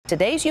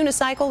Today's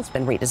unicycle has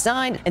been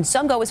redesigned, and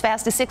some go as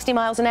fast as 60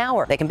 miles an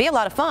hour. They can be a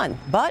lot of fun,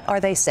 but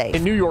are they safe?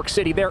 In New York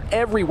City, they're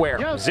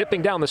everywhere,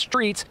 zipping down the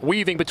streets,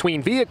 weaving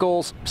between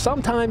vehicles,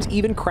 sometimes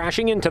even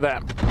crashing into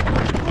them.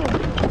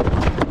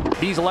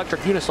 These electric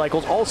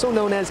unicycles, also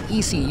known as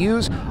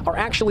ECUs, are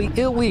actually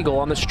illegal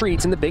on the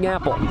streets in the Big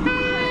Apple.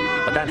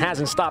 But that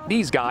hasn't stopped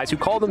these guys who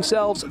call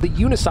themselves the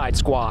Unicide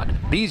Squad.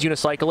 These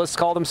unicyclists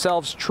call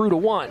themselves True to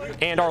One,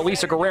 and our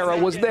Lisa Guerrero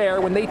was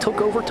there when they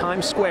took over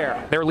Times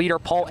Square. Their leader,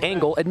 Paul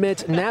Engel,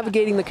 admits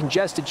navigating the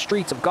congested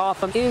streets of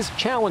Gotham is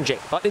challenging,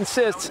 but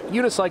insists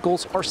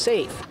unicycles are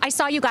safe. I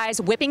saw you guys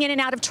whipping in and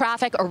out of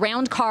traffic,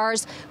 around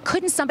cars.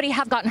 Couldn't somebody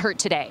have gotten hurt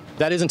today?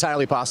 That is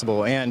entirely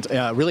possible, and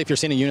really if you're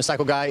seeing a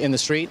unicycle guy in the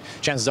street,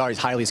 chances are he's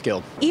highly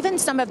skilled. Even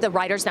some of the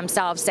riders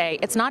themselves say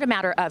it's not a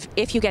matter of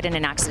if you get in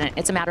an accident,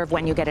 it's a matter of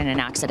when you get in an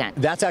accident.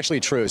 That's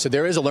actually true. So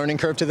there is a learning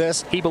curve to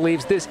this. He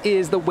believes this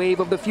is the wave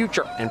of the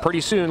future, and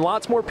pretty soon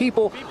lots more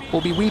people will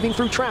be weaving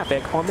through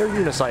traffic on their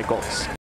unicycles.